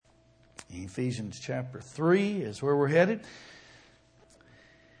Ephesians chapter 3 is where we're headed.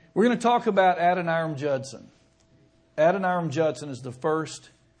 We're going to talk about Adoniram Judson. Adoniram Judson is the first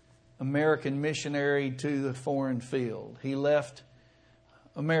American missionary to the foreign field. He left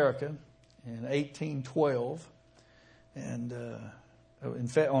America in 1812 and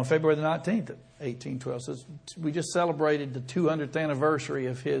on February the 19th of 1812. So we just celebrated the 200th anniversary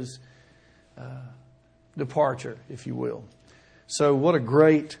of his departure, if you will. So what a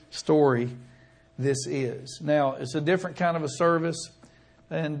great story this is. Now, it's a different kind of a service,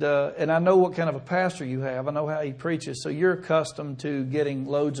 and I know what kind of a pastor you have. I know how he preaches. So you're accustomed to getting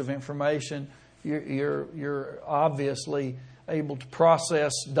loads of information. You're obviously able to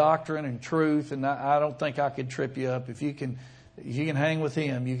process doctrine and truth, and I don't think I could trip you up. If you can hang with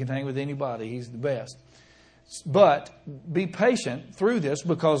him, you can hang with anybody. He's the best. But be patient through this,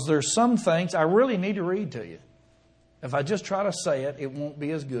 because there's some things I really need to read to you. If I just try to say it, it won't be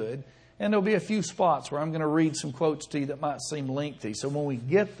as good. And there'll be a few spots where I'm going to read some quotes to you that might seem lengthy. So when we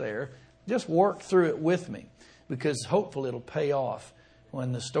get there, just work through it with me, because hopefully it'll pay off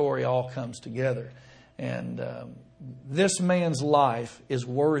when the story all comes together. And this man's life is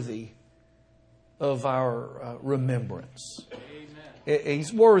worthy of our remembrance. Amen.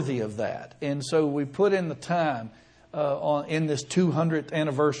 He's worthy of that. And so we put in the time in this 200th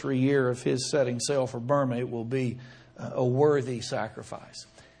anniversary year of his setting sail for Burma. It will be a worthy sacrifice,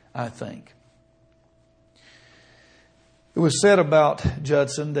 I think. It was said about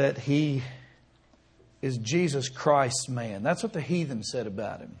Judson that he is Jesus Christ's man. That's what the heathen said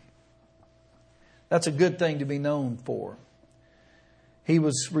about him. That's a good thing to be known for. He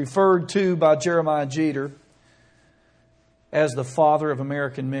was referred to by Jeremiah Jeter as the father of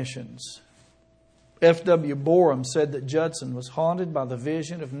American missions. F.W. Borum said that Judson was haunted by the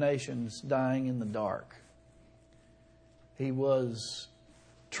vision of nations dying in the dark. He was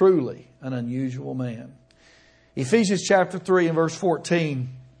truly an unusual man. Ephesians chapter 3 and verse 14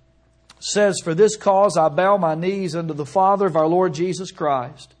 says, "For this cause I bow my knees unto the Father of our Lord Jesus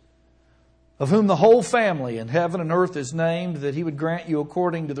Christ, of whom the whole family in heaven and earth is named, that He would grant you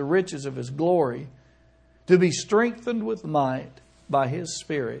according to the riches of His glory, to be strengthened with might by His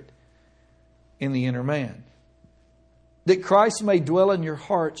Spirit in the inner man, that Christ may dwell in your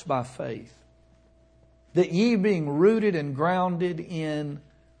hearts by faith, that ye being rooted and grounded in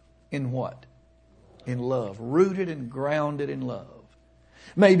what? In love. Rooted and grounded in love.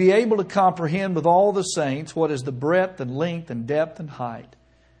 May be able to comprehend with all the saints what is the breadth and length and depth and height,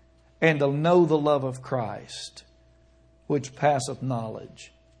 and to know the love of Christ, which passeth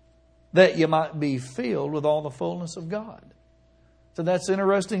knowledge, that ye might be filled with all the fullness of God." So that's an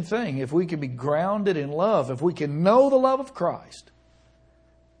interesting thing. If we can be grounded in love, if we can know the love of Christ,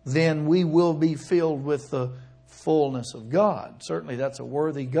 then we will be filled with the fullness of God. Certainly that's a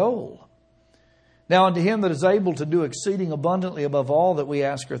worthy goal. Now unto Him that is able to do exceeding abundantly above all that we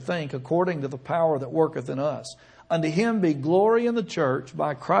ask or think, according to the power that worketh in us, unto Him be glory in the church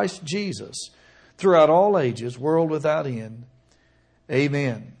by Christ Jesus throughout all ages, world without end.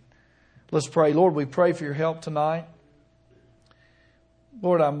 Amen. Let's pray. Lord, we pray for your help tonight.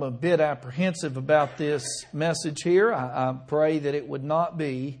 Lord, I'm a bit apprehensive about this message here. I pray that it would not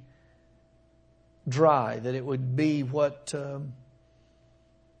be dry, that it would be what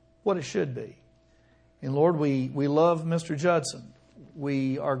it should be. And Lord, we love Mr. Judson.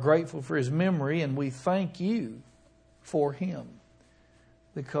 We are grateful for his memory, and we thank you for him,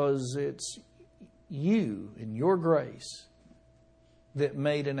 because it's you and your grace that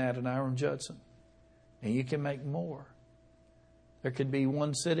made an Adoniram Judson. And you can make more. There could be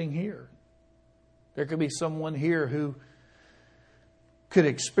one sitting here. There could be someone here who could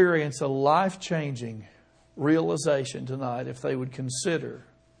experience a life-changing realization tonight if they would consider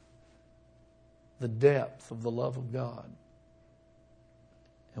the depth of the love of God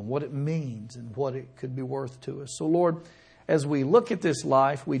and what it means and what it could be worth to us. So Lord, as we look at this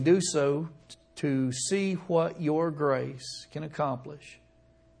life, we do so to see what your grace can accomplish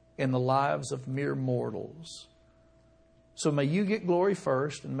in the lives of mere mortals. So may you get glory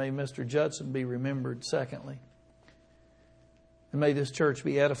first, and may Mr. Judson be remembered secondly. And may this church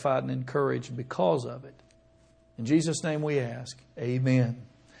be edified and encouraged because of it. In Jesus' name we ask, amen.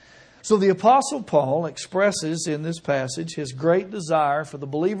 So the Apostle Paul expresses in this passage his great desire for the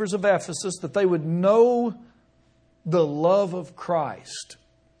believers of Ephesus that they would know the love of Christ.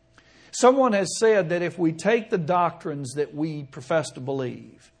 Someone has said that if we take the doctrines that we profess to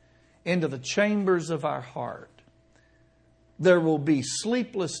believe into the chambers of our heart, there will be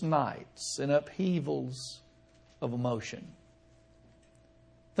sleepless nights and upheavals of emotion.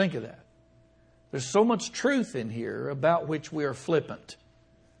 Think of that. There's so much truth in here about which we are flippant.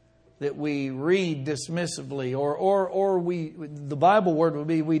 that we read dismissively, or the Bible word would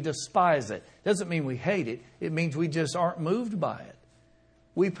be we despise it. Doesn't mean we hate it. It means we just aren't moved by it.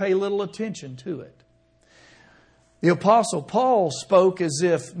 We pay little attention to it. The Apostle Paul spoke as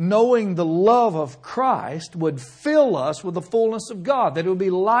if knowing the love of Christ would fill us with the fullness of God, that it would be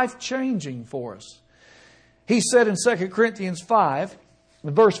life-changing for us. He said in 2 Corinthians 5,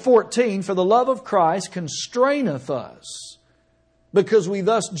 verse 14, "For the love of Christ constraineth us, because we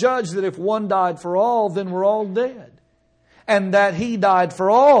thus judge that if one died for all, then we're all dead. And that He died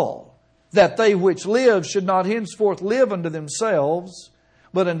for all, that they which live should not henceforth live unto themselves,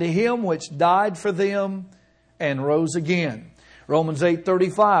 but unto Him which died for them and rose again." Romans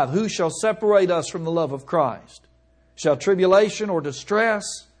 8:35, "Who shall separate us from the love of Christ? Shall tribulation or distress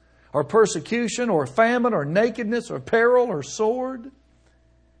or persecution or famine or nakedness or peril or sword?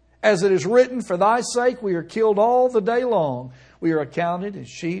 As it is written, for thy sake we are killed all the day long. We are accounted as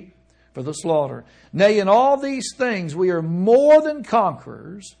sheep for the slaughter. Nay, in all these things we are more than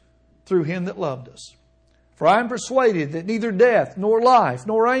conquerors through Him that loved us. For I am persuaded that neither death, nor life,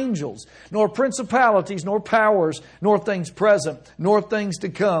 nor angels, nor principalities, nor powers, nor things present, nor things to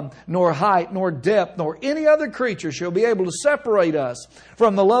come, nor height, nor depth, nor any other creature shall be able to separate us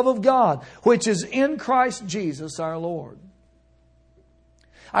from the love of God, which is in Christ Jesus our Lord."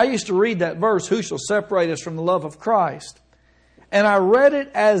 I used to read that verse, "Who shall separate us from the love of Christ?" And I read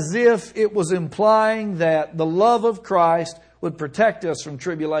it as if it was implying that the love of Christ would protect us from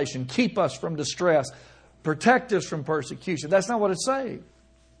tribulation, keep us from distress, protect us from persecution. That's not what it's saying.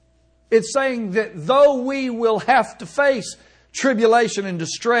 It's saying that though we will have to face tribulation and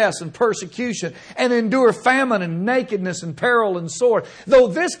distress and persecution and endure famine and nakedness and peril and sword, though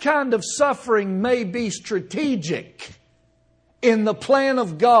this kind of suffering may be strategic in the plan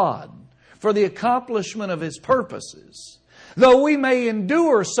of God for the accomplishment of His purposes, though we may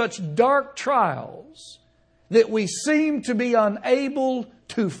endure such dark trials that we seem to be unable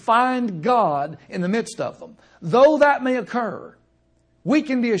to find God in the midst of them, though that may occur, we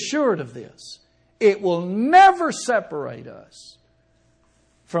can be assured of this. It will never separate us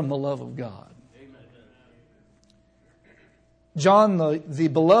from the love of God. Amen. John the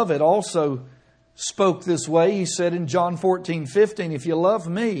beloved also spoke this way. He said in John 14:15, "If you love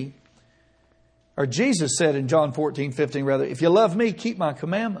me," or Jesus said in John 14:15 rather, "If you love me, keep my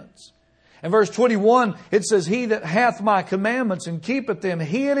commandments." In verse 21, it says, "He that hath my commandments and keepeth them,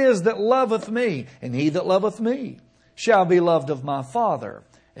 he it is that loveth me. And he that loveth me shall be loved of my Father.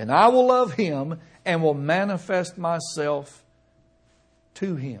 And I will love him and will manifest myself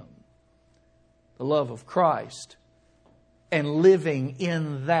to him." The love of Christ and living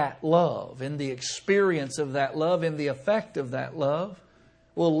in that love, in the experience of that love, in the effect of that love,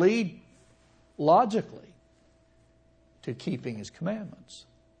 will lead logically to keeping His commandments.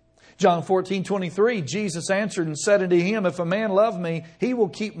 John 14:23, Jesus answered and said unto him, "If a man love me, he will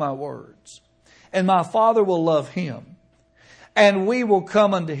keep my words. And my Father will love him. And we will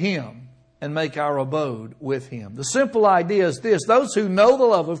come unto him and make our abode with him." The simple idea is this: those who know the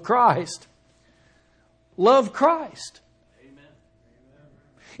love of Christ love Christ.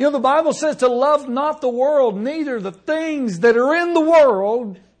 You know, the Bible says to love not the world, neither the things that are in the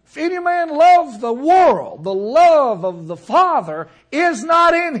world. If any man love the world, the love of the Father is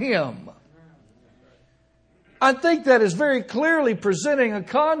not in him. I think that is very clearly presenting a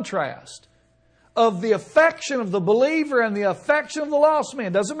contrast of the affection of the believer and the affection of the lost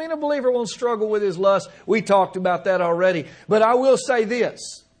man. Doesn't mean a believer won't struggle with his lust. We talked about that already. But I will say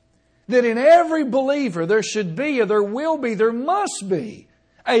this, that in every believer there should be, or there will be, there must be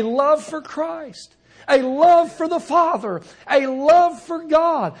a love for Christ, a love for the Father, a love for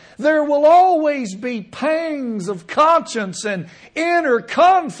God. There will always be pangs of conscience and inner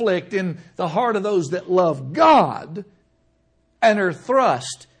conflict in the heart of those that love God and are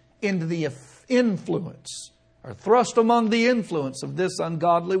thrust into the influence, or thrust among the influence of this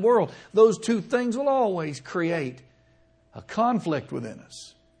ungodly world. Those two things will always create a conflict within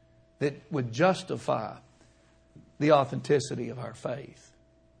us that would justify the authenticity of our faith.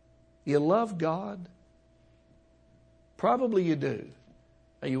 You love God? Probably you do,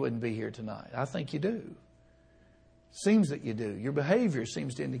 or you wouldn't be here tonight. I think you do. Seems that you do. Your behavior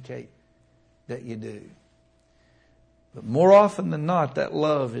seems to indicate that you do. But more often than not, that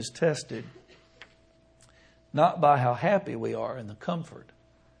love is tested not by how happy we are in the comfort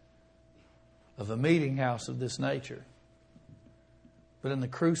of a meeting house of this nature, but in the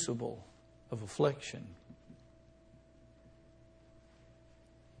crucible of affliction.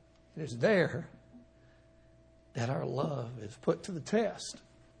 It is there that our love is put to the test.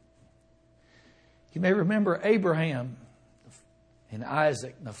 You may remember Abraham in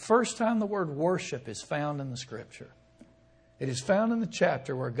Isaac. The first time the word worship is found in the Scripture, it is found in the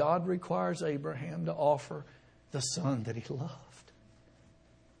chapter where God requires Abraham to offer the son that he loved.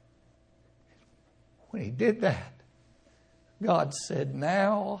 When he did that, God said,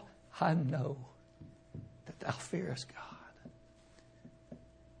 now I know that thou fearest God.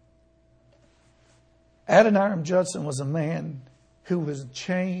 Adoniram Judson was a man who was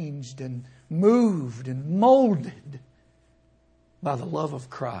changed and moved and molded by the love of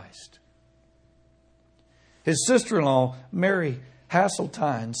Christ. His sister-in-law, Mary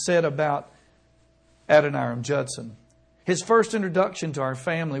Hasseltine, said about Adoniram Judson, his first introduction to our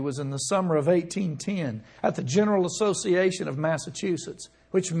family was in the summer of 1810 at the General Association of Massachusetts,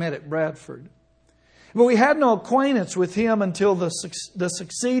 which met at Bradford. But we had no acquaintance with him until the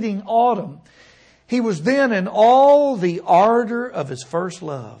succeeding autumn. He was then in all the ardor of his first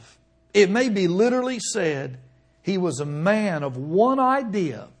love. It may be literally said he was a man of one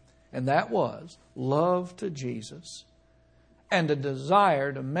idea, and that was love to Jesus and a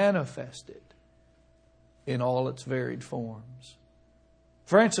desire to manifest it in all its varied forms.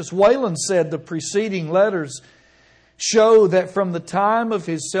 Francis Wayland said the preceding letters show that from the time of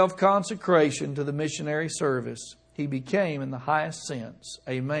his self-consecration to the missionary service, he became, in the highest sense,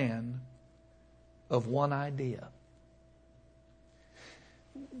 a man of one idea.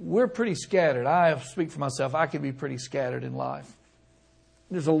 We're pretty scattered. I speak for myself. I can be pretty scattered in life.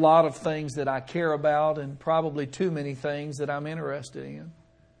 There's a lot of things that I care about and probably too many things that I'm interested in.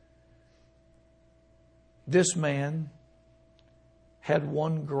 This man had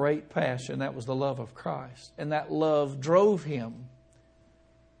one great passion. That was the love of Christ. And that love drove him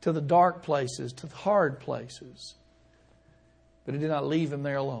to the dark places, to the hard places. But it did not leave him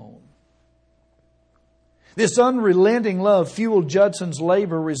there alone. This unrelenting love fueled Judson's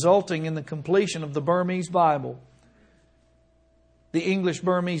labor, resulting in the completion of the Burmese Bible, the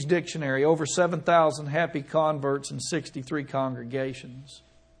English-Burmese dictionary, over 7,000 happy converts and 63 congregations.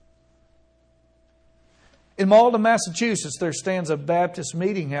 In Malden, Massachusetts, there stands a Baptist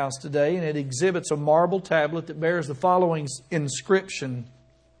meeting house today, and it exhibits a marble tablet that bears the following inscription: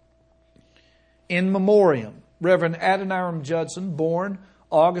 In memoriam, Reverend Adoniram Judson, born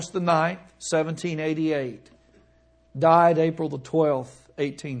August the 9th, 1788. Died April the 12th,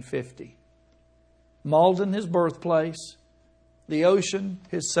 1850. Malden, his birthplace. The ocean,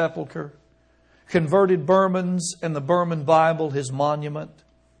 his sepulcher. Converted Burmans and the Burman Bible, his monument.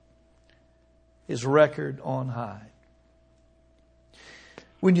 His record on high.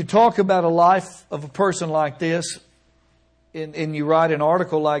 When you talk about a life of a person like this, and you write an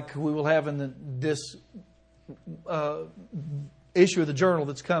article like we will have in this issue of the journal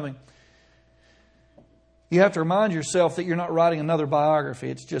that's coming, you have to remind yourself that you're not writing another biography.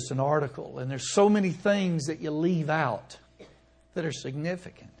 It's just an article. And there's so many things that you leave out that are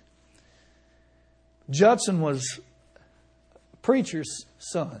significant. Judson was a preacher's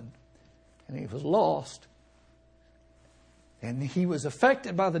son. And he was lost. And he was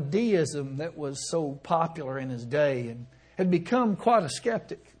affected by the deism that was so popular in his day and had become quite a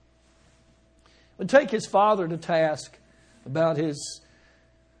skeptic. Would take his father to task about his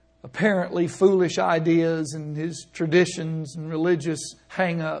apparently foolish ideas and his traditions and religious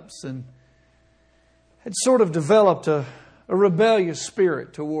hang-ups, and had sort of developed a rebellious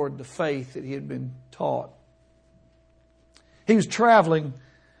spirit toward the faith that he had been taught. He was traveling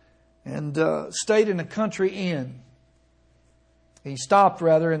and stayed in a country inn. He stopped,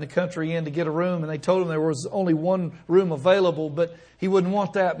 in the country inn to get a room, and they told him there was only one room available, but he wouldn't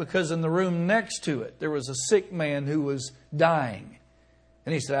want that because in the room next to it, there was a sick man who was dying.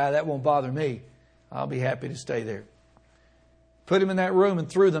 And he said, that won't bother me. I'll be happy to stay there. Put him in that room, and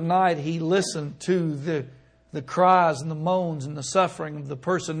through the night, he listened to the cries and the moans and the suffering of the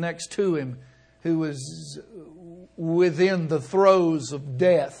person next to him who was within the throes of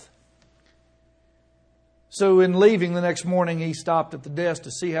death. So in leaving the next morning, he stopped at the desk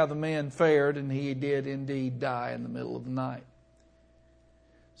to see how the man fared, and he did indeed die in the middle of the night.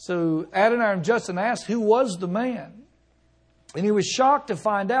 So Adoniram Judson asked, who was the man? And he was shocked to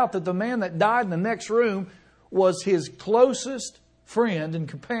find out that the man that died in the next room was his closest friend and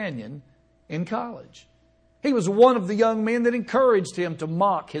companion in college. He was one of the young men that encouraged him to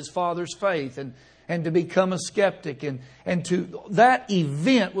mock his father's faith and to become a skeptic. And that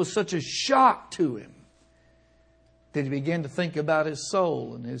event was such a shock to him that he began to think about his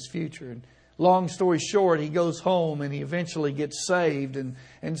soul and his future. And long story short, he goes home and he eventually gets saved. And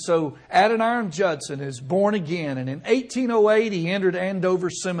so Adoniram Judson is born again. And in 1808, he entered Andover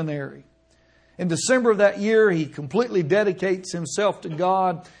Seminary. In December of that year, he completely dedicates himself to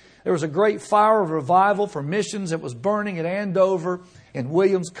God. There was a great fire of revival for missions that was burning at Andover and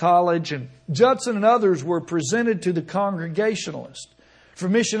Williams College. And Judson and others were presented to the Congregationalists for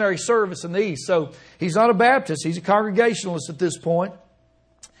missionary service in the East. So he's not a Baptist. He's a Congregationalist at this point.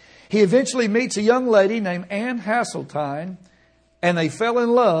 He eventually meets a young lady named Ann Hasseltine, and they fell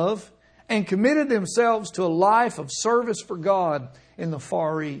in love and committed themselves to a life of service for God in the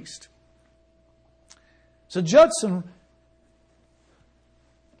Far East. So Judson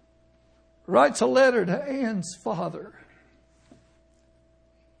writes a letter to Ann's father.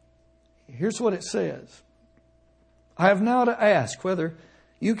 Here's what it says. I have now to ask whether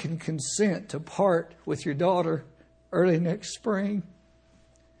you can consent to part with your daughter early next spring,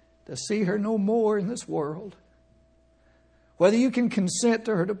 to see her no more in this world. Whether you can consent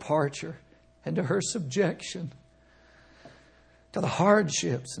to her departure and to her subjection to the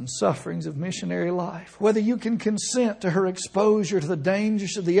hardships and sufferings of missionary life. Whether you can consent to her exposure to the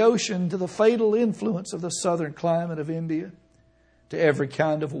dangers of the ocean, to the fatal influence of the southern climate of India, to every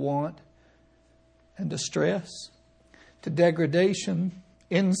kind of want and distress, to degradation,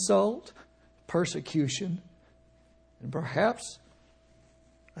 insult, persecution, and perhaps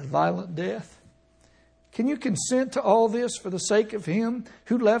a violent death. Can you consent to all this for the sake of Him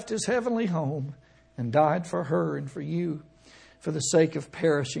who left His heavenly home and died for her and for you, for the sake of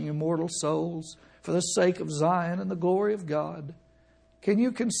perishing immortal souls, for the sake of Zion and the glory of God? Can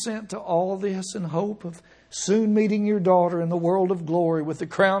you consent to all this in hope of soon meeting your daughter in the world of glory with the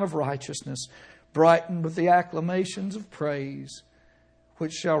crown of righteousness, brightened with the acclamations of praise,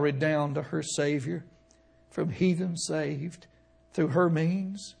 which shall redound to her Savior, from heathen saved through her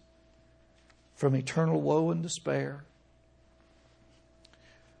means, from eternal woe and despair?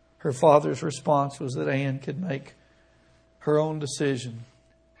 Her father's response was that Ann could make her own decision.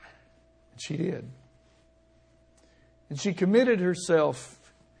 And she did. And she committed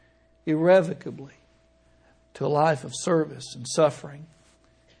herself irrevocably to a life of service and suffering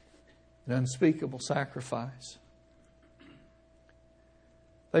and unspeakable sacrifice.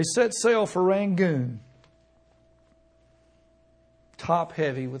 They set sail for Rangoon, top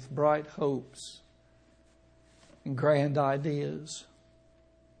heavy with bright hopes and grand ideas.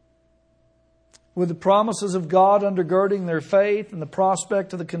 With the promises of God undergirding their faith and the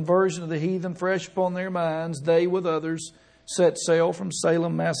prospect of the conversion of the heathen fresh upon their minds, they with others set sail from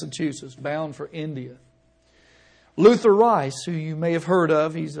Salem, Massachusetts, bound for India. Luther Rice, who you may have heard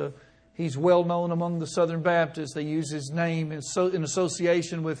of, he's well known among the Southern Baptists. They use his name in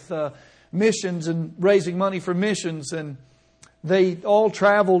association with missions and raising money for missions. And they all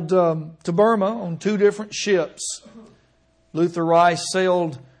traveled to Burma on 2 different ships. Luther Rice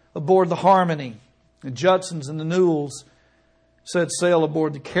sailed aboard the Harmony. The Judsons and the Newells set sail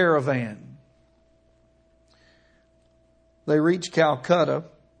aboard the Caravan. They reached Calcutta.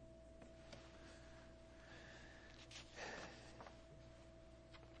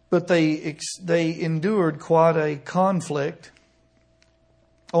 But they endured quite a conflict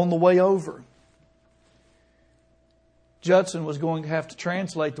on the way over. Judson was going to have to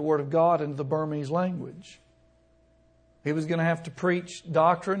translate the Word of God into the Burmese language. He was going to have to preach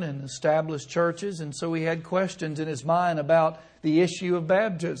doctrine and establish churches, and so he had questions in his mind about the issue of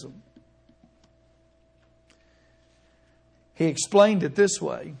baptism. He explained it this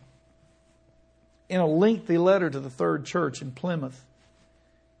way in a lengthy letter to the Third Church in Plymouth.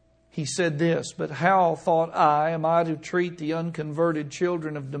 He said this, "But how, thought I, am I to treat the unconverted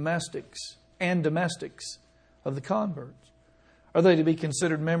children of domestics of the converts? Are they to be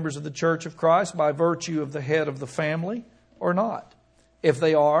considered members of the Church of Christ by virtue of the head of the family or not? If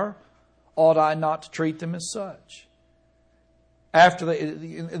they are, ought I not to treat them as such?" After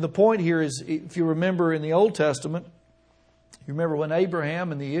the point here is, if you remember in the Old Testament, you remember when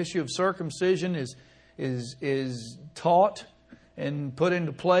Abraham and the issue of circumcision is taught and put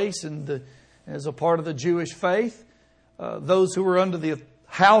into place as a part of the Jewish faith. Those who were under the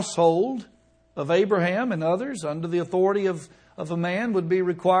household of Abraham and others, under the authority of a man, would be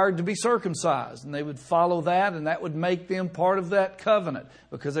required to be circumcised. And they would follow that, and that would make them part of that covenant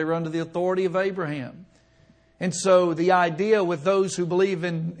because they were under the authority of Abraham. And so the idea with those who believe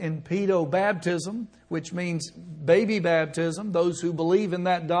in pedo-baptism, which means baby baptism, those who believe in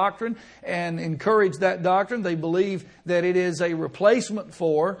that doctrine and encourage that doctrine, they believe that it is a replacement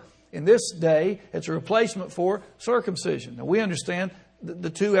for, in this day, it's a replacement for circumcision. Now we understand that the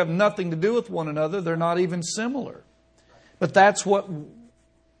two have nothing to do with one another. They're not even similar. But that's what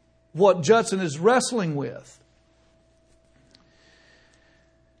Judson is wrestling with.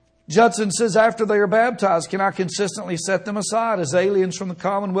 Judson says, after they are baptized, can I consistently set them aside as aliens from the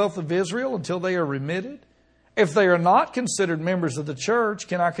commonwealth of Israel until they are remitted? If they are not considered members of the church,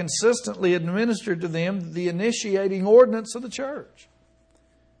 can I consistently administer to them the initiating ordinance of the church?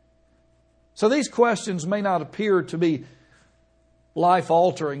 So these questions may not appear to be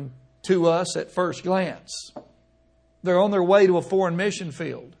life-altering to us at first glance. They're on their way to a foreign mission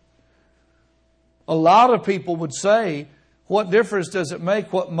field. A lot of people would say, what difference does it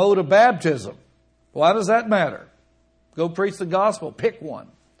make what mode of baptism? Why does that matter? Go preach the gospel. Pick one.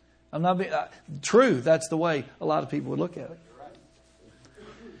 I'm not being, true, that's the way a lot of people would look at it.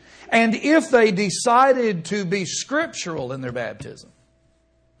 And if they decided to be scriptural in their baptism,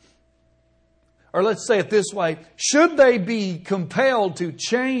 or let's say it this way, should they be compelled to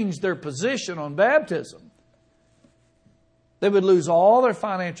change their position on baptism, they would lose all their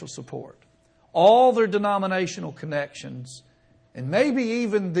financial support, all their denominational connections, and maybe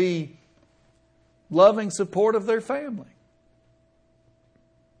even the loving support of their family.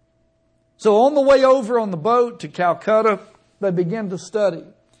 So on the way over on the boat to Calcutta, they began to study.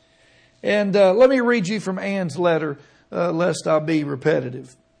 And let me read you from Anne's letter, lest I be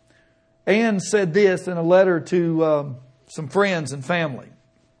repetitive. Anne said this in a letter to some friends and family.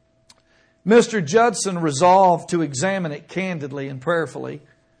 Mr. Judson resolved to examine it candidly and prayerfully,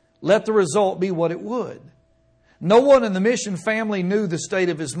 let the result be what it would. No one in the mission family knew the state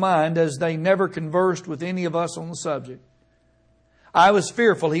of his mind, as they never conversed with any of us on the subject. I was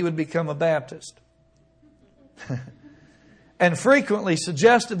fearful he would become a Baptist and frequently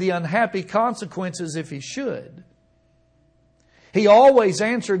suggested the unhappy consequences if he should. He always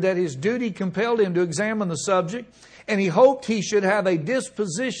answered that his duty compelled him to examine the subject, and he hoped he should have a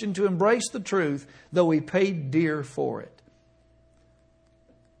disposition to embrace the truth, though he paid dear for it.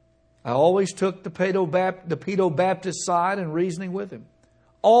 I always took the pedo-Baptist side in reasoning with him,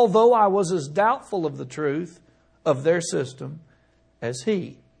 although I was as doubtful of the truth of their system as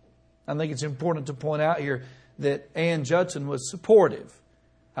he. I think it's important to point out here that Anne Judson was supportive.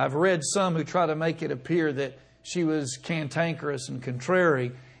 I've read some who try to make it appear that she was cantankerous and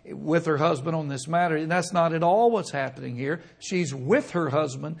contrary with her husband on this matter. And that's not at all what's happening here. She's with her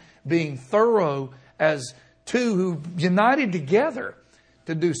husband, being thorough as two who united together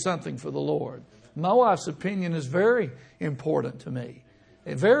to do something for the Lord. My wife's opinion is very important to me.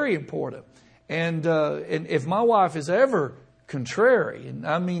 Very important. And if my wife is ever contrary, and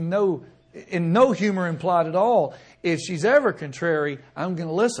I mean no humor implied at all, if she's ever contrary, I'm going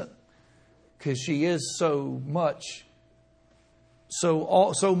to listen. Because she is so much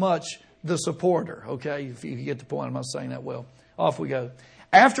the supporter. Okay, if you get the point, I'm not saying that well. Off we go.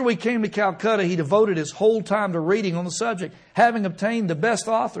 After we came to Calcutta, he devoted his whole time to reading on the subject, having obtained the best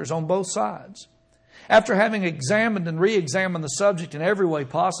authors on both sides. After having examined and re-examined the subject in every way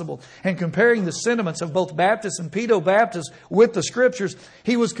possible and comparing the sentiments of both Baptists and pedo-Baptists with the Scriptures,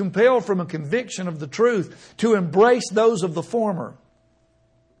 he was compelled from a conviction of the truth to embrace those of the former.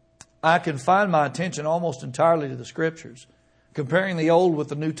 I confined my attention almost entirely to the Scriptures, comparing the Old with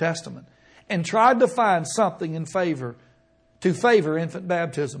the New Testament, and tried to find something to favor infant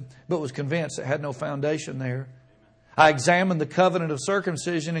baptism, but was convinced it had no foundation there. I examined the covenant of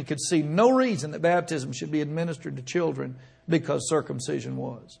circumcision and could see no reason that baptism should be administered to children because circumcision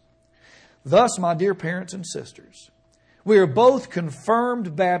was. Thus, my dear parents and sisters, we are both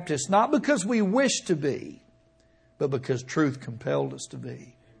confirmed Baptists, not because we wish to be, but because truth compelled us to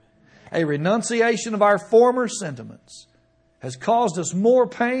be. A renunciation of our former sentiments has caused us more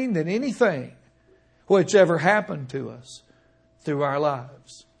pain than anything which ever happened to us through our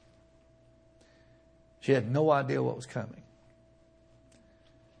lives. She had no idea what was coming.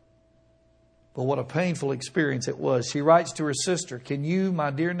 But what a painful experience it was. She writes to her sister, "Can you,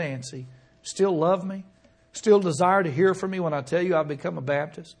 my dear Nancy, still love me? Still desire to hear from me when I tell you I've become a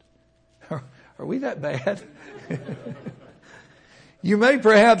Baptist?" Are we that bad? You may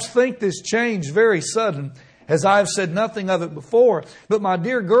perhaps think this change very sudden, as I have said nothing of it before. But my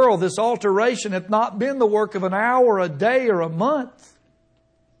dear girl, this alteration hath not been the work of an hour, a day, or a month.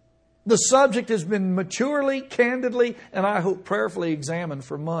 The subject has been maturely, candidly, and I hope prayerfully examined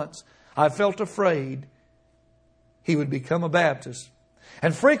for months. I felt afraid he would become a Baptist,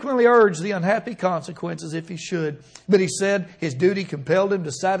 and frequently urged the unhappy consequences if he should. But he said his duty compelled him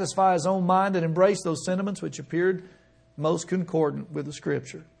to satisfy his own mind and embrace those sentiments which appeared most concordant with the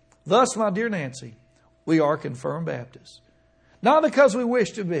Scripture. Thus, my dear Nancy, we are confirmed Baptists. Not because we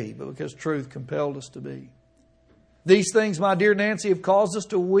wish to be, but because truth compelled us to be. These things, my dear Nancy, have caused us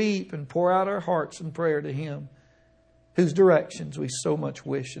to weep and pour out our hearts in prayer to Him, whose directions we so much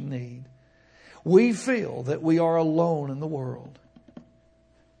wish and need. We feel that we are alone in the world,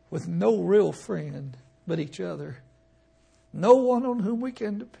 with no real friend but each other, no one on whom we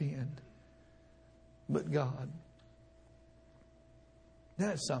can depend. but God.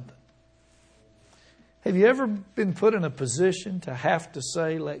 That's something. Have you ever been put in a position to have to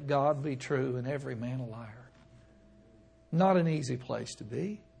say, let God be true and every man a liar? Not an easy place to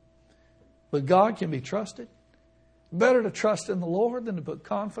be. But God can be trusted. Better to trust in the Lord than to put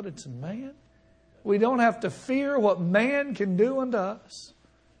confidence in man. We don't have to fear what man can do unto us.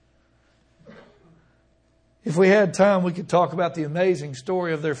 If we had time, we could talk about the amazing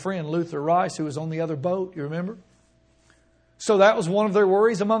story of their friend Luther Rice, who was on the other boat. You remember? So that was one of their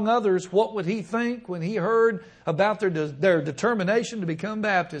worries, among others. What would he think when he heard about their determination to become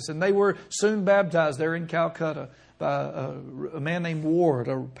Baptists? And they were soon baptized there in Calcutta by a man named Ward,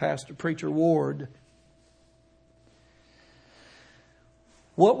 a preacher Ward.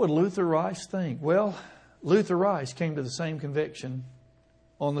 What would Luther Rice think? Well, Luther Rice came to the same conviction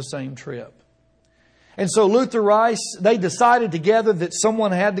on the same trip. And so Luther Rice, they decided together that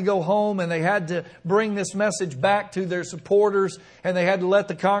someone had to go home and they had to bring this message back to their supporters and they had to let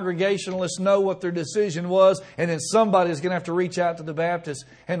the Congregationalists know what their decision was, and then somebody is going to have to reach out to the Baptists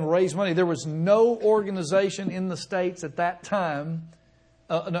and raise money. There was no organization in the States at that time,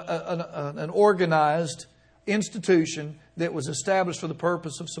 an organized institution that was established for the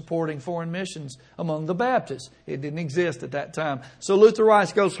purpose of supporting foreign missions among the Baptists. It didn't exist at that time. So Luther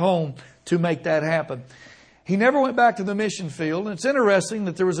Rice goes home to make that happen. He never went back to the mission field. And it's interesting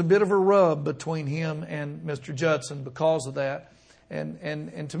that there was a bit of a rub between him and Mr. Judson because of that.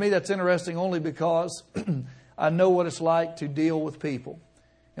 And to me that's interesting only because I know what it's like to deal with people.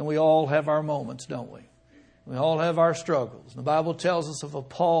 And we all have our moments, don't we? We all have our struggles. The Bible tells us of a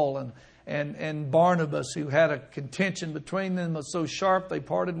Paul and Barnabas, who had a contention between them was so sharp they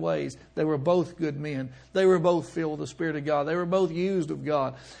parted ways. They were both good men. They were both filled with the Spirit of God. They were both used of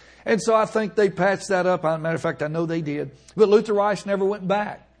God. And so I think they patched that up. As a matter of fact, I know they did. But Luther Rice never went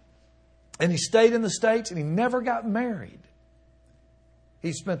back. And he stayed in the States and he never got married.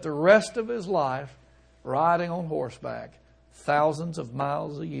 He spent the rest of his life riding on horseback thousands of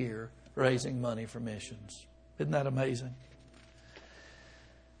miles a year raising money for missions. Isn't that amazing?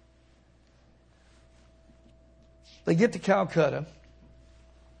 They get to Calcutta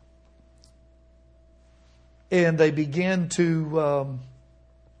and they begin to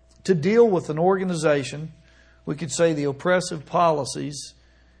deal with an organization, we could say the oppressive policies,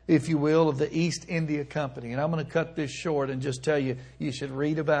 if you will, of the East India Company. And I'm going to cut this short and just tell you, you should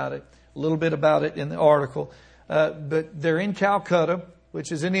read about it, a little bit about it in the article. But they're in Calcutta,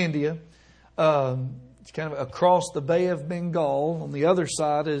 which is in India. It's kind of across the Bay of Bengal. On the other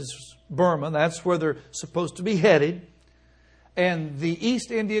side is Burma. That's where they're supposed to be headed. And the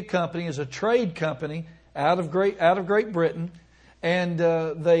East India Company is a trade company out of Great Britain. And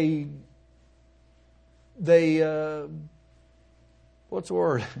they what's the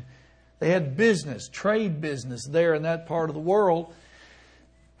word? They had trade business there in that part of the world.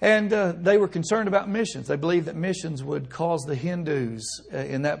 And they were concerned about missions. They believed that missions would cause the Hindus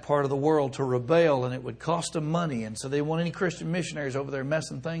in that part of the world to rebel, and it would cost them money. And so they didn't want any Christian missionaries over there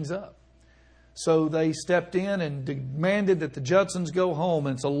messing things up. So they stepped in and demanded that the Judsons go home.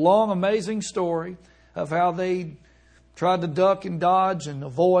 And it's a long, amazing story of how they tried to duck and dodge and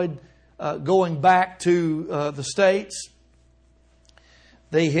avoid going back to the States.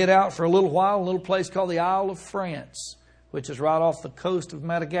 They hid out for a little while in a little place called the Isle of France, which is right off the coast of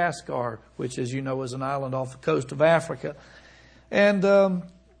Madagascar, which, as you know, is an island off the coast of Africa. And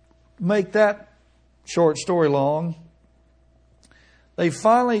make that short story long, they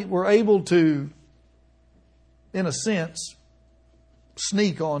finally were able to, in a sense,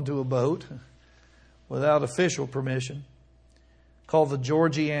 sneak onto a boat without official permission called the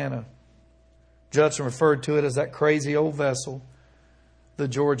Georgiana. Judson referred to it as that crazy old vessel, the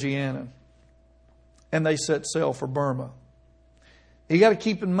Georgiana. And they set sail for Burma. You got to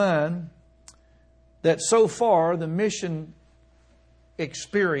keep in mind that so far the mission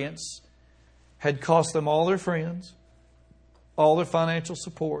experience had cost them all their friends, all their financial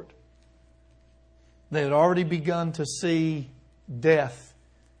support. They had already begun to see death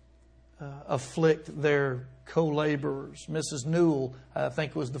afflict their co-laborers. Mrs. Newell, I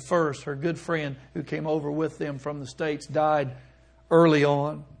think, was the first. Her good friend who came over with them from the States died early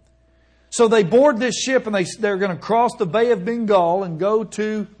on. So they board this ship and they're going to cross the Bay of Bengal and go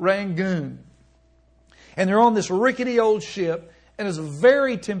to Rangoon. And they're on this rickety old ship, and it's a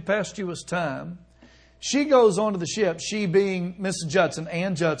very tempestuous time. She goes onto the ship, she being Mrs. Judson,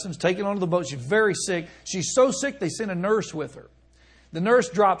 Ann Judson's taken onto the boat. She's very sick. She's so sick they send a nurse with her. The nurse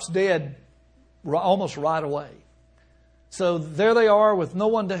drops dead almost right away. So there they are with no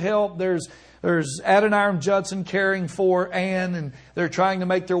one to help. There's Adoniram Judson caring for Anne, and they're trying to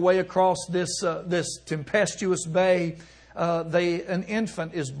make their way across this tempestuous bay. An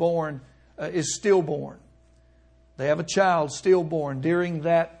infant is stillborn. They have a child stillborn during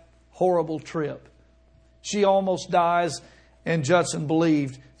that horrible trip. She almost dies, and Judson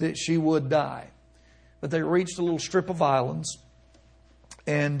believed that she would die. But they reached a little strip of islands,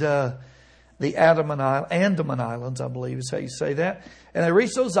 and the Andaman Islands, I believe is how you say that. And they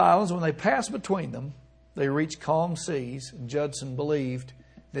reached those islands. When they passed between them, they reached calm seas. And Judson believed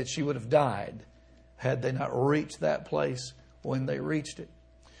that she would have died had they not reached that place when they reached it.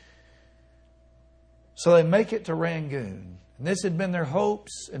 So they make it to Rangoon. And this had been their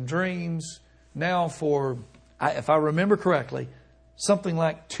hopes and dreams now for, if I remember correctly, something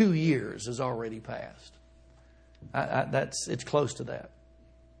like 2 years has already passed. It's close to that.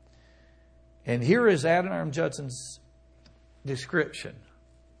 And here is Adoniram Judson's description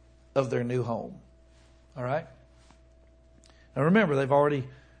of their new home. All right? Now remember, they've already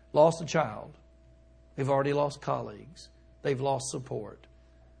lost a child. They've already lost colleagues. They've lost support.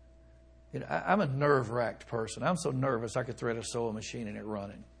 You know, I'm a nerve-wracked person. I'm so nervous I could thread a sewing machine and it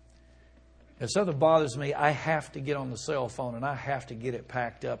running. If something bothers me, I have to get on the cell phone and I have to get it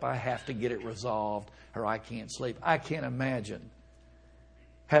packed up. I have to get it resolved or I can't sleep. I can't imagine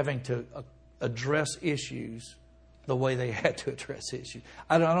having to address issues the way they had to address issues.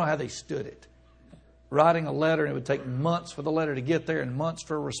 I don't know how they stood it. Writing a letter, and it would take months for the letter to get there and months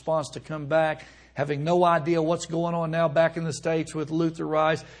for a response to come back. Having no idea what's going on now back in the States with Luther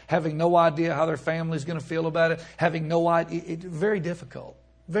Rice. Having no idea how their family's going to feel about it. Having no idea. It's very difficult.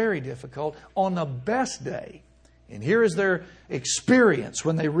 Very difficult. On the best day, and here is their experience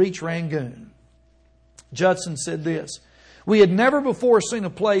when they reach Rangoon. Judson said this: "We had never before seen a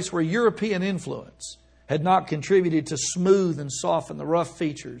place where European influence had not contributed to smooth and soften the rough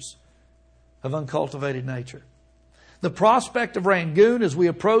features of uncultivated nature. The prospect of Rangoon as we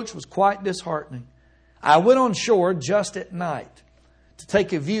approached was quite disheartening. I went on shore just at night to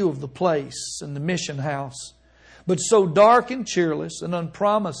take a view of the place and the mission house. But so dark and cheerless and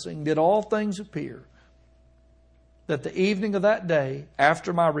unpromising did all things appear that the evening of that day,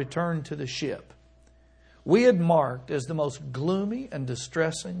 after my return to the ship, we had marked as the most gloomy and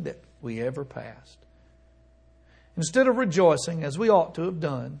distressing that we ever passed. Instead of rejoicing, as we ought to have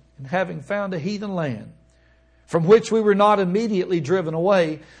done, in having found a heathen land, from which we were not immediately driven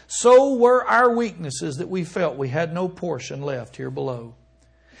away, so were our weaknesses that we felt we had no portion left here below,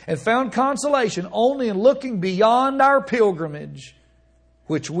 and found consolation only in looking beyond our pilgrimage,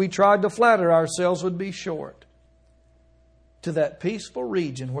 which we tried to flatter ourselves would be short, to that peaceful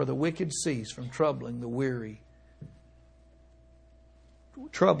region where the wicked cease from troubling the weary,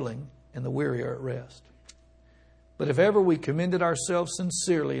 and the weary are at rest. But if ever we commended ourselves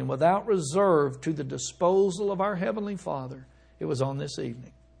sincerely and without reserve to the disposal of our Heavenly Father, it was on this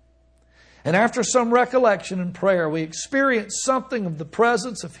evening. And after some recollection and prayer, we experienced something of the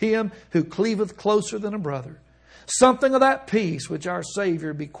presence of Him who cleaveth closer than a brother. Something of that peace which our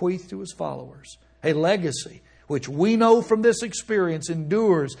Savior bequeathed to His followers. A legacy which we know from this experience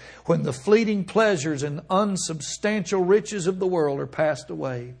endures when the fleeting pleasures and unsubstantial riches of the world are passed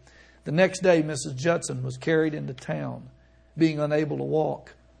away. The next day, Mrs. Judson was carried into town, being unable to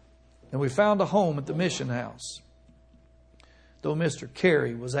walk. And we found a home at the mission house, though Mr.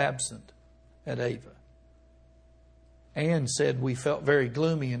 Carey was absent at Ava. Anne said we felt very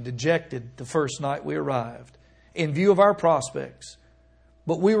gloomy and dejected the first night we arrived, in view of our prospects.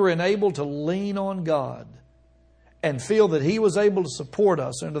 But we were enabled to lean on God and feel that He was able to support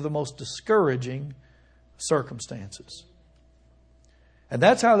us under the most discouraging circumstances. And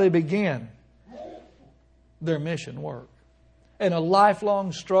that's how they began their mission work. And a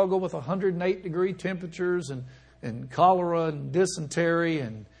lifelong struggle with 108 degree temperatures and cholera and dysentery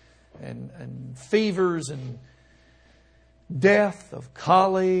and fevers and death of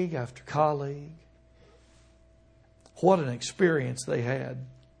colleague after colleague. What an experience they had.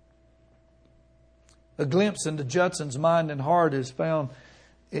 A glimpse into Judson's mind and heart is found.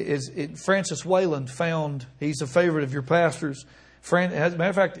 Francis Wayland found, he's a favorite of your pastors. As a matter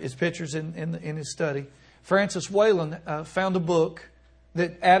of fact, his picture's in his study. Francis Wayland found a book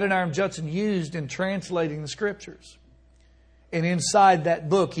that Adoniram Judson used in translating the Scriptures. And inside that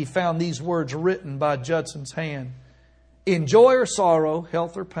book, he found these words written by Judson's hand. In joy or sorrow,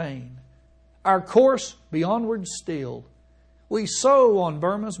 health or pain, our course be onward still. We sow on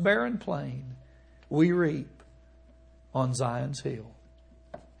Burma's barren plain. We reap on Zion's hill.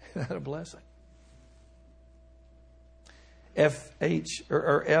 Isn't that a blessing? F.W.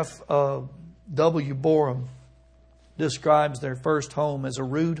 Borum describes their first home as a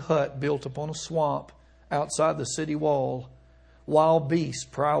rude hut built upon a swamp outside the city wall. Wild beasts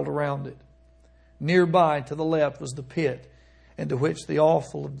prowled around it. Nearby to the left was the pit into which the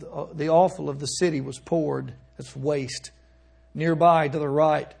offal of the city was poured as waste. Nearby to the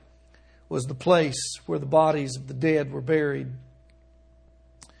right was the place where the bodies of the dead were buried.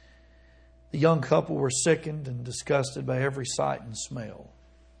 The young couple were sickened and disgusted by every sight and smell.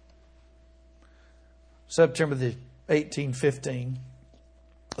 September the 1815,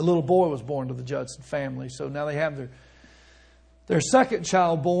 a little boy was born to the Judson family. So now they have their second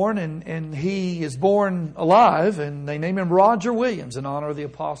child born, and he is born alive, and they name him Roger Williams in honor of the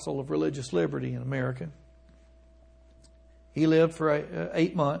apostle of religious liberty in America. He lived for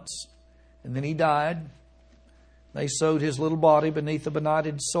 8 months, and then he died. They sowed his little body beneath the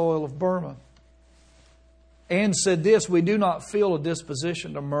benighted soil of Burma. Anne said this, "We do not feel a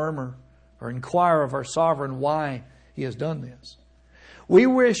disposition to murmur or inquire of our sovereign why he has done this. We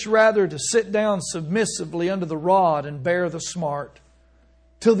wish rather to sit down submissively under the rod and bear the smart,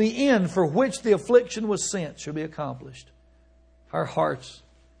 till the end for which the affliction was sent shall be accomplished." Our hearts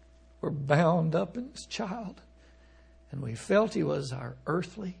were bound up in this child, and we felt he was our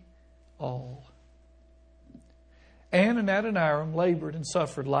earthly all. Anne and Adoniram labored and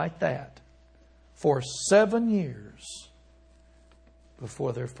suffered like that for 7 years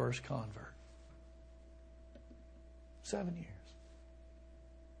before their first convert. 7 years.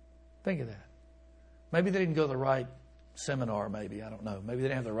 Think of that. Maybe they didn't go to the right seminar, maybe. I don't know. Maybe they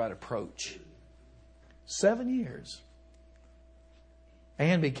didn't have the right approach. 7 years.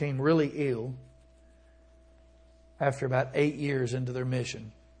 Anne became really ill after about 8 years into their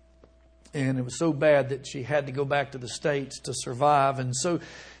mission. And it was so bad that she had to go back to the States to survive. And so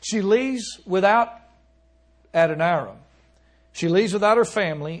she leaves without Adoniram. She leaves without her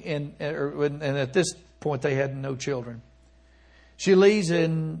family. And at this point, they had no children. She leaves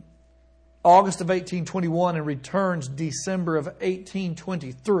in August of 1821 and returns December of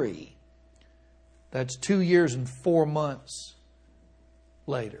 1823. That's 2 years and 4 months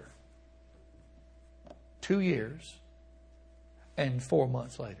later. 2 years and 4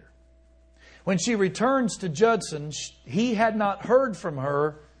 months later. When she returns to Judson, he had not heard from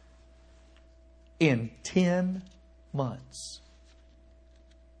her in 10 months.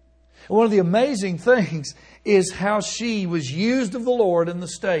 One of the amazing things is how she was used of the Lord in the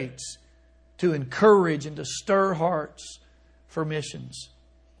States to encourage and to stir hearts for missions.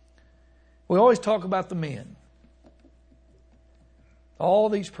 We always talk about the men. All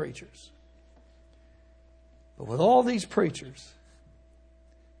these preachers. But with all these preachers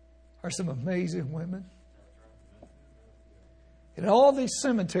are some amazing women. In all these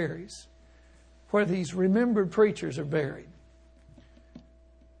cemeteries where these remembered preachers are buried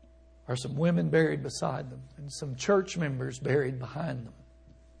are some women buried beside them and some church members buried behind them.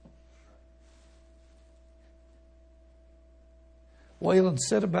 Wayland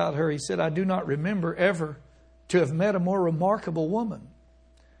said about her, he said, "I do not remember ever to have met a more remarkable woman.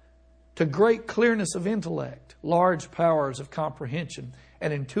 To great clearness of intellect, large powers of comprehension,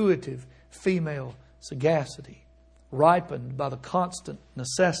 and intuitive female sagacity, ripened by the constant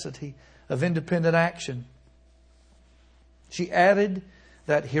necessity of independent action. She added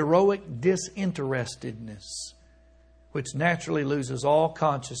that heroic disinterestedness, which naturally loses all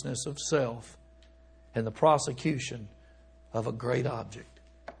consciousness of self in the prosecution of a great object."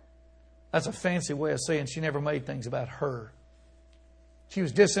 That's a fancy way of saying she never made things about her. She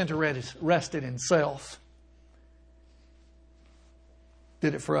was disinterested in self.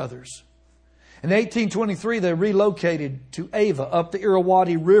 Did it for others. In 1823, they relocated to Ava up the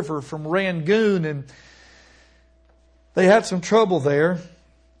Irrawaddy River from Rangoon, and they had some trouble there.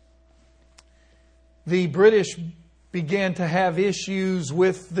 The British began to have issues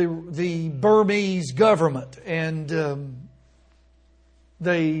with the Burmese government, and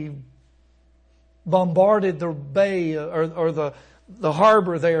they bombarded the bay or the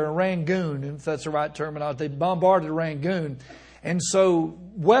harbor there in Rangoon, if that's the right terminology. They bombarded Rangoon. And so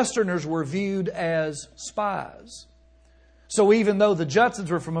Westerners were viewed as spies. So even though the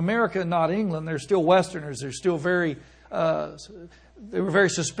Judsons were from America and not England, they're still Westerners. They're still they were very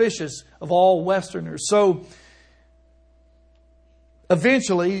suspicious of all Westerners. So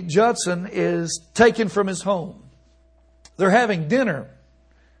eventually Judson is taken from his home. They're having dinner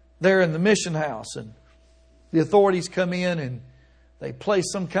there in the mission house, and the authorities come in and they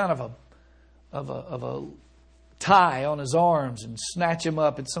place some kind of a tie on his arms and snatch him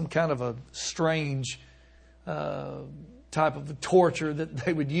up. It's some kind of a strange type of torture that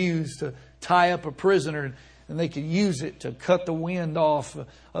they would use to tie up a prisoner, and they could use it to cut the wind off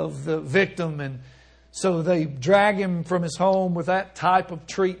of the victim. And So they drag him from his home with that type of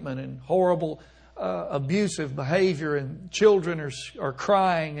treatment and horrible abusive behavior, and children are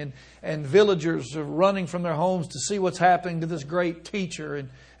crying, and villagers are running from their homes to see what's happening to this great teacher. And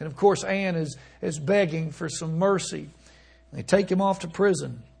of course Anne is begging for some mercy. They take him off to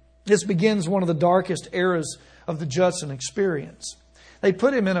prison. This begins one of the darkest eras of the Judson experience. They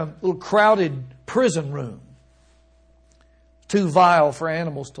put him in a little crowded prison room, too vile for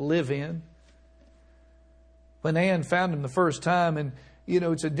animals to live in. When Anne found him the first time, and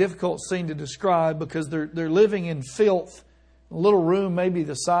it's a difficult scene to describe because they're living in filth. A little room maybe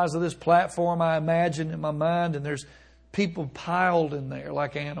the size of this platform, I imagine, in my mind, and there's people piled in there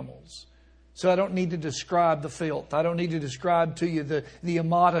like animals. So I don't need to describe the filth. I don't need to describe to you the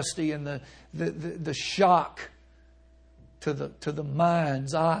immodesty and the shock to the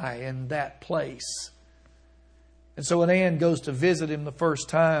mind's eye in that place. And so when Anne goes to visit him the first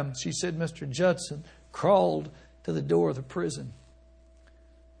time, she said Mr. Judson crawled to the door of the prison.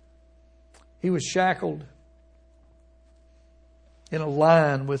 He was shackled in a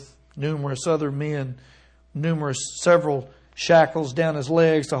line with numerous other men, several shackles down his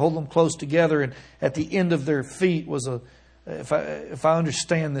legs to hold them close together, and at the end of their feet was if I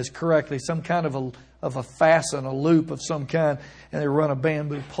understand this correctly, some kind of a fasten, a loop of some kind, and they run a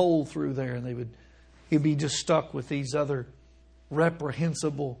bamboo pole through there, and he'd be just stuck with these other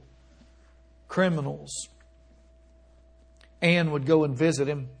reprehensible criminals. Anne would go and visit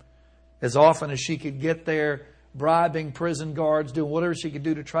him as often as she could get there, bribing prison guards, doing whatever she could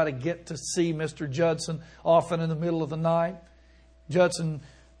do to try to get to see Mr. Judson, often in the middle of the night. Judson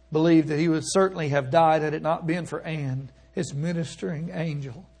believed that he would certainly have died had it not been for Anne, his ministering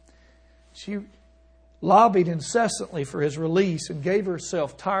angel. She lobbied incessantly for his release and gave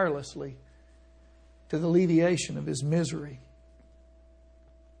herself tirelessly to the alleviation of his misery.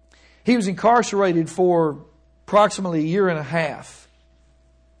 He was incarcerated for approximately a year and a half.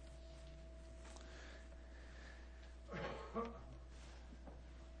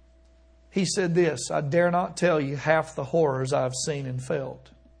 He said this, "I dare not tell you half the horrors I have seen and felt.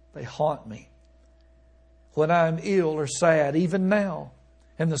 They haunt me. When I am ill or sad, even now,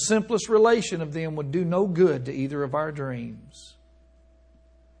 and the simplest relation of them would do no good to either of our dreams."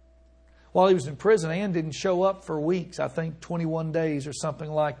 While he was in prison, Anne didn't show up for weeks, I think 21 days or something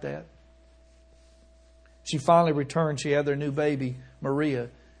like that. She finally returned. She had their new baby, Maria,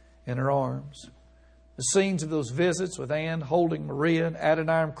 in her arms. The scenes of those visits with Anne holding Maria and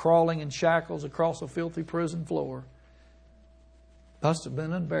Adoniram crawling in shackles across a filthy prison floor must have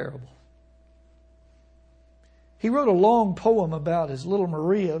been unbearable. He wrote a long poem about his little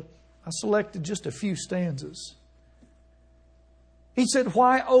Maria. I selected just a few stanzas. He said,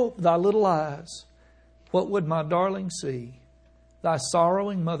 "Why ope thy little eyes? What would my darling see? Thy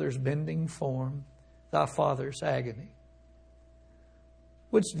sorrowing mother's bending form, thy father's agony.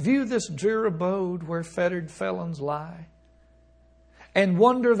 Wouldst view this drear abode where fettered felons lie, and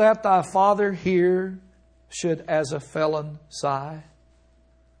wonder that thy father here should as a felon sigh?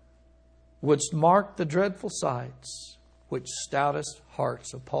 Wouldst mark the dreadful sights which stoutest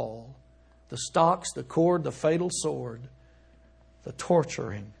hearts appall, the stocks, the cord, the fatal sword, the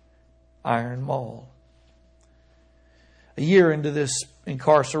torturing iron maul?" A year into this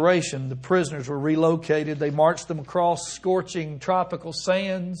incarceration, the prisoners were relocated. They marched them across scorching tropical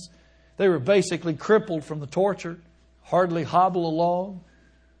sands. They were basically crippled from the torture, hardly hobble along.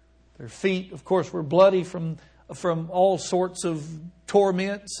 Their feet, of course, were bloody from all sorts of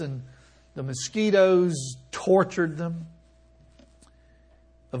torments, and the mosquitoes tortured them.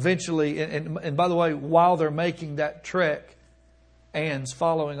 Eventually, and by the way, while they're making that trek, Anne's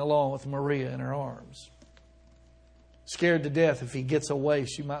following along with Maria in her arms. Scared to death if he gets away,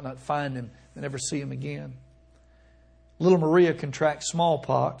 she might not find him and never see him again. Little Maria contracts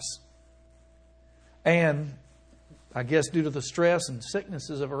smallpox. Anne, I guess due to the stress and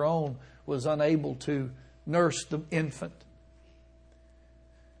sicknesses of her own, was unable to nurse the infant.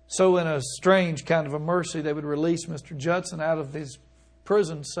 So in a strange kind of a mercy, they would release Mr. Judson out of his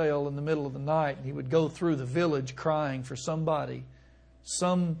prison cell in the middle of the night, and he would go through the village crying for somebody,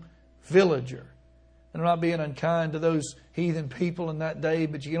 some villager. And I'm not being unkind to those heathen people in that day,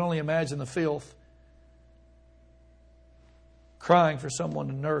 but you can only imagine the filth. Crying for someone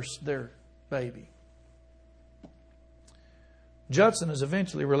to nurse their baby. Judson is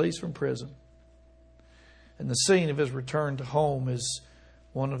eventually released from prison. And the scene of his return to home is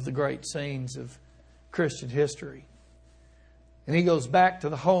one of the great scenes of Christian history. And he goes back to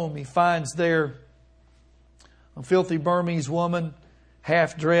the home. He finds there a filthy Burmese woman,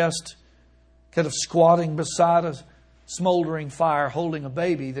 half dressed, kind of squatting beside a smoldering fire, holding a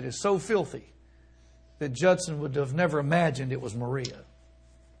baby that is so filthy that Judson would have never imagined it was Maria.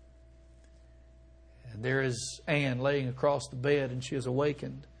 And there is Anne laying across the bed, and she is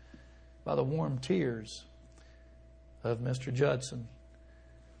awakened by the warm tears of Mr. Judson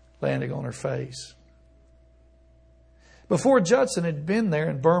landing on her face. Before Judson had been there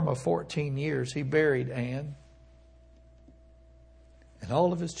in Burma 14 years, he buried Anne and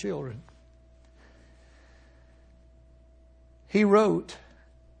all of his children. He wrote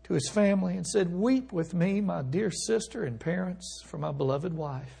to his family and said, "Weep with me, my dear sister and parents, for my beloved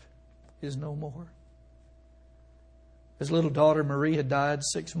wife is no more." His little daughter Maria died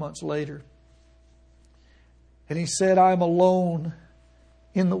 6 months later. And he said, "I am alone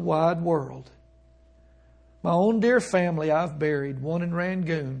in the wide world. My own dear family I've buried, one in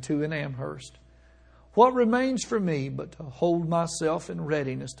Rangoon, two in Amherst. What remains for me but to hold myself in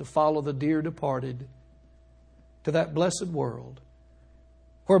readiness to follow the dear departed to that blessed world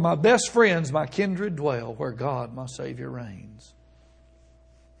where my best friends, my kindred dwell, where God, my Savior, reigns."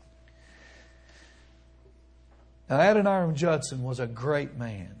 Now, Adoniram Judson was a great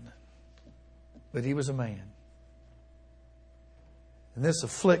man, but he was a man. And this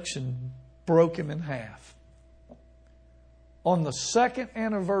affliction broke him in half. On the second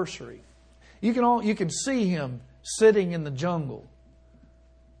anniversary, you can see him sitting in the jungle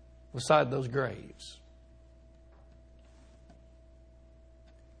beside those graves.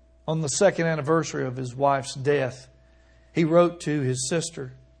 On the second anniversary of his wife's death, he wrote to his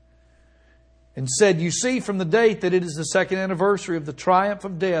sister and said, "You see from the date that it is the second anniversary of the triumph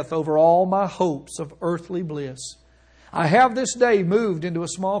of death over all my hopes of earthly bliss. I have this day moved into a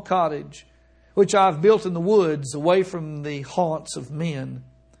small cottage, which I have built in the woods, away from the haunts of men.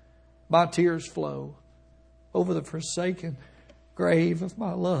 My tears flow over the forsaken grave of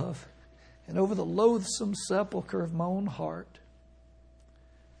my love and over the loathsome sepulchre of my own heart."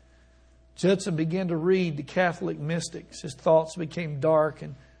 Judson began to read the Catholic mystics. His thoughts became dark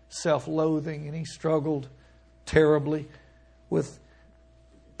and self-loathing, and he struggled terribly with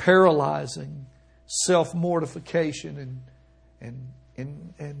paralyzing self-mortification and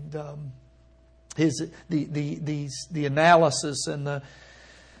the analysis and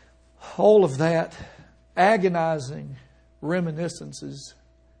all of that agonizing reminiscences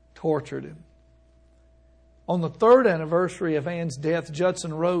tortured him. On the third anniversary of Anne's death,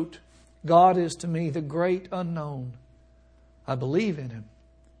 Judson wrote, "God is to me the great unknown. I believe in Him,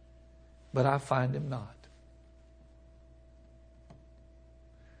 but I find Him not."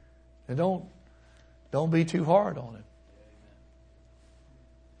 And don't be too hard on Him.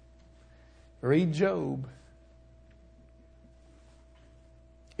 Read Job.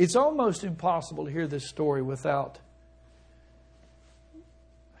 It's almost impossible to hear this story without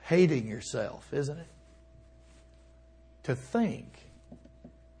hating yourself, isn't it? To think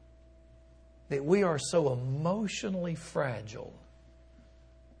that we are so emotionally fragile.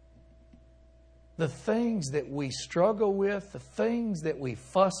 The things that we struggle with, the things that we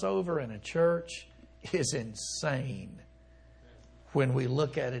fuss over in a church is insane when we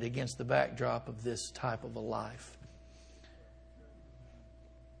look at it against the backdrop of this type of a life.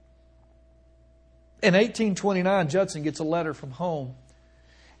 In 1829, Judson gets a letter from home,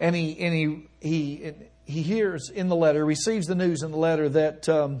 and he hears in the letter, receives the news in the letter that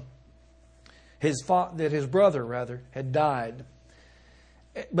his brother had died.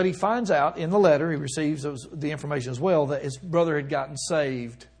 But he finds out in the letter, he receives the information as well, that his brother had gotten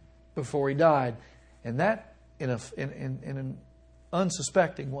saved before he died. And that, in an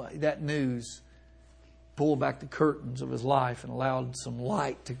unsuspecting way, that news pulled back the curtains of his life and allowed some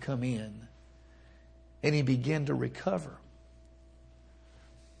light to come in. And he began to recover.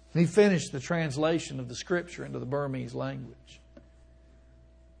 He finished the translation of the Scripture into the Burmese language.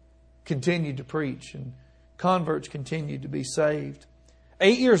 Continued to preach, and converts continued to be saved.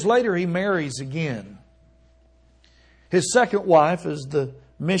 8 years later, he marries again. His second wife is the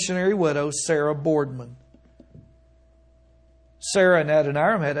missionary widow, Sarah Boardman. Sarah and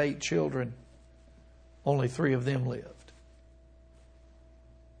Adoniram had 8 children. Only 3 of them lived.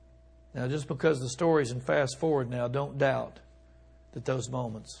 Now, just because the stories and fast forward now, don't doubt that those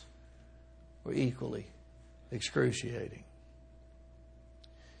moments were equally excruciating.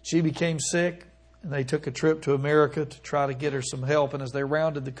 She became sick, and they took a trip to America to try to get her some help. And as they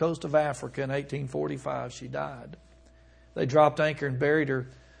rounded the coast of Africa in 1845, she died. They dropped anchor and buried her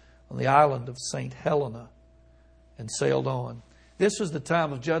on the island of St. Helena and sailed on. This was the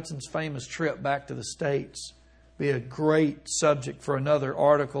time of Judson's famous trip back to the States. Be a great subject for another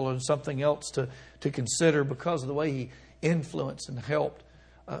article and something else to consider, because of the way he influenced and helped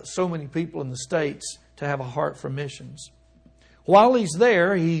so many people in the States to have a heart for missions. While he's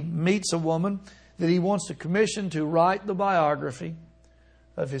there, he meets a woman that he wants to commission to write the biography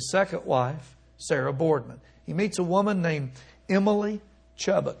of his second wife, Sarah Boardman. He meets a woman named Emily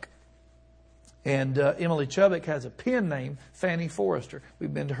Chubbuck. And Emily Chubbuck has a pen name, Fanny Forrester.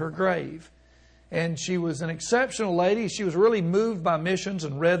 We've been to her grave. And she was an exceptional lady. She was really moved by missions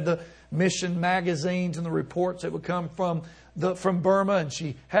and read the mission magazines and the reports that would come from Burma. And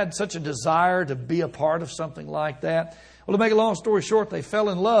she had such a desire to be a part of something like that. Well, to make a long story short, they fell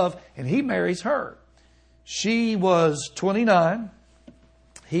in love and he marries her. She was 29.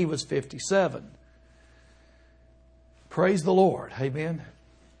 He was 57. Praise the Lord. Amen.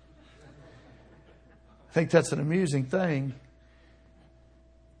 I think that's an amusing thing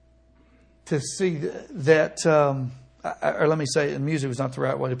to see that, or let me say, amusing was not the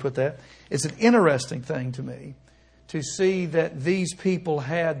right way to put that. It's an interesting thing to me to see that these people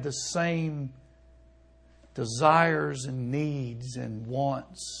had the same desires and needs and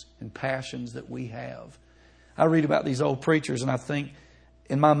wants and passions that we have. I read about these old preachers and I think,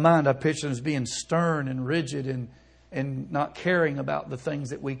 in my mind, I picture them as being stern and rigid and not caring about the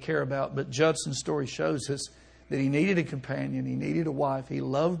things that we care about. But Judson's story shows us that he needed a companion. He needed a wife. He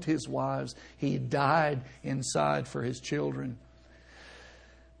loved his wives. He died inside for his children.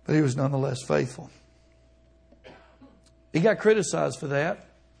 But he was nonetheless faithful. He got criticized for that.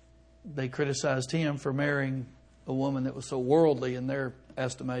 They criticized him for marrying a woman that was so worldly in their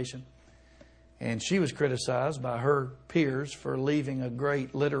estimation. And she was criticized by her peers for leaving a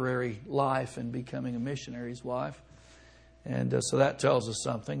great literary life and becoming a missionary's wife. And so that tells us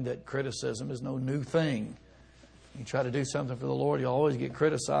something, that criticism is no new thing. You try to do something for the Lord, you always get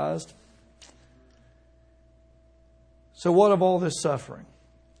criticized. So what of all this suffering?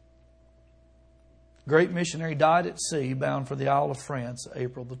 Great missionary died at sea, bound for the Isle of France,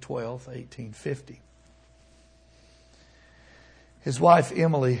 April the 12th, 1850. His wife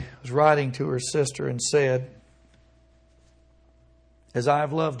Emily was writing to her sister and said, "As I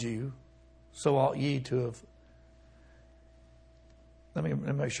have loved you, so ought ye to have..." Let me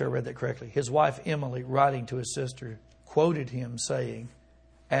make sure I read that correctly. His wife Emily, writing to his sister, quoted him saying,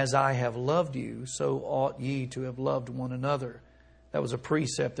 "As I have loved you, so ought ye to have loved one another." That was a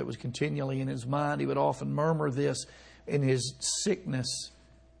precept that was continually in his mind. He would often murmur this in his sickness,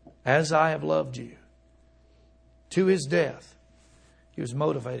 "As I have loved you." To his death, he was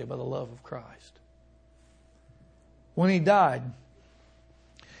motivated by the love of Christ. When he died,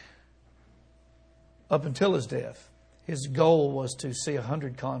 up until his death, his goal was to see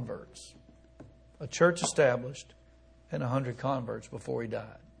 100 converts, a church established, and 100 converts before he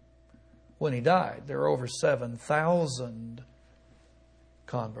died. When he died, there were over 7,000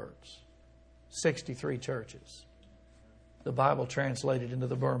 converts, 63 churches. The Bible translated into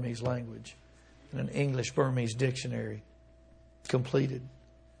the Burmese language, and an English-Burmese dictionary completed.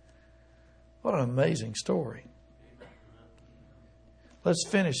 What an amazing story. Let's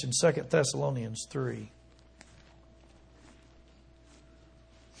finish in 2 Thessalonians 3.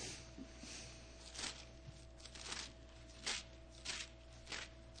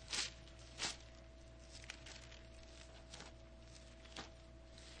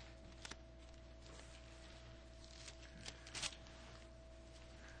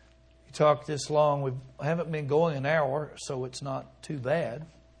 Talked this long. We haven't been going an hour, so it's not too bad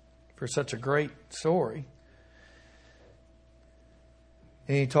for such a great story.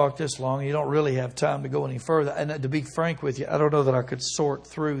 And you talk this long, you don't really have time to go any further. And to be frank with you, I don't know that I could sort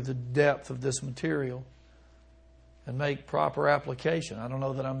through the depth of this material and make proper application. I don't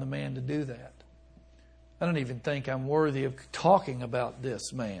know that I'm the man to do that. I don't even think I'm worthy of talking about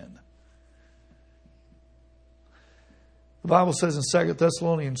this man. The Bible says in 2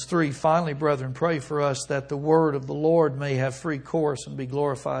 Thessalonians 3, "Finally, brethren, pray for us that the word of the Lord may have free course and be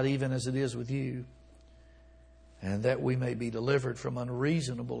glorified even as it is with you, and that we may be delivered from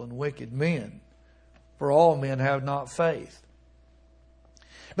unreasonable and wicked men. For all men have not faith.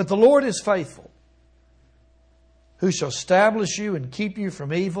 But the Lord is faithful, who shall establish you and keep you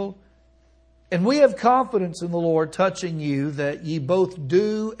from evil. And we have confidence in the Lord touching you, that ye both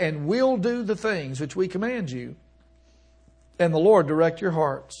do and will do the things which we command you. And the Lord direct your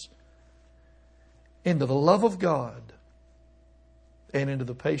hearts into the love of God and into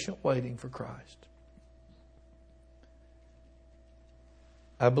the patient waiting for Christ."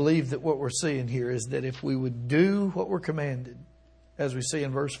 I believe that what we're seeing here is that if we would do what we're commanded, as we see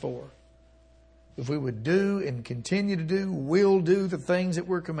in verse 4, if we would do and continue to do, will do the things that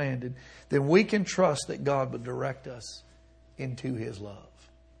we're commanded, then we can trust that God would direct us into His love.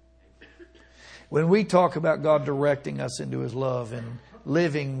 When we talk about God directing us into His love and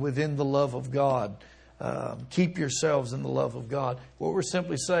living within the love of God, keep yourselves in the love of God, what we're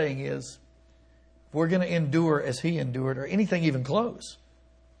simply saying is, if we're going to endure as He endured, or anything even close,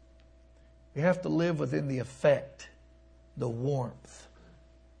 we have to live within the effect, the warmth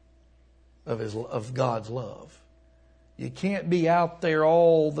of God's love. You can't be out there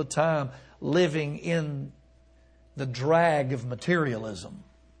all the time living in the drag of materialism,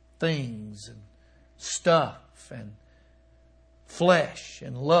 things and stuff and flesh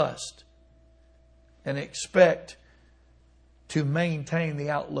and lust, and expect to maintain the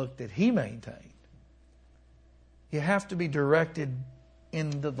outlook that He maintained. You have to be directed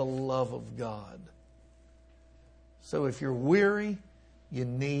into the love of God. So if you're weary, you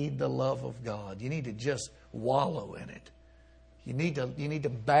need the love of God. You need to just wallow in it. You need to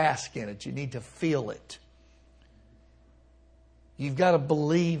bask in it. You need to feel it. You've got to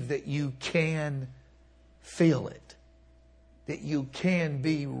believe that you can feel it, that you can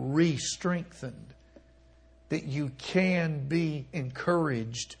be re-strengthened, that you can be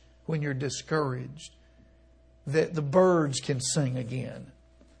encouraged when you're discouraged, that the birds can sing again,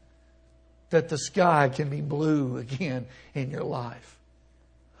 that the sky can be blue again in your life,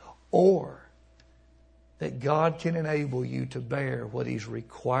 or that God can enable you to bear what He's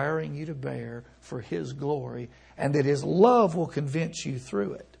requiring you to bear for His glory, and that His love will convince you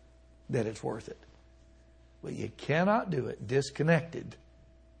through it that it's worth it. But you cannot do it disconnected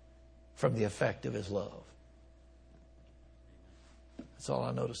from the effect of His love. That's all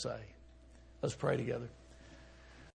I know to say. Let's pray together.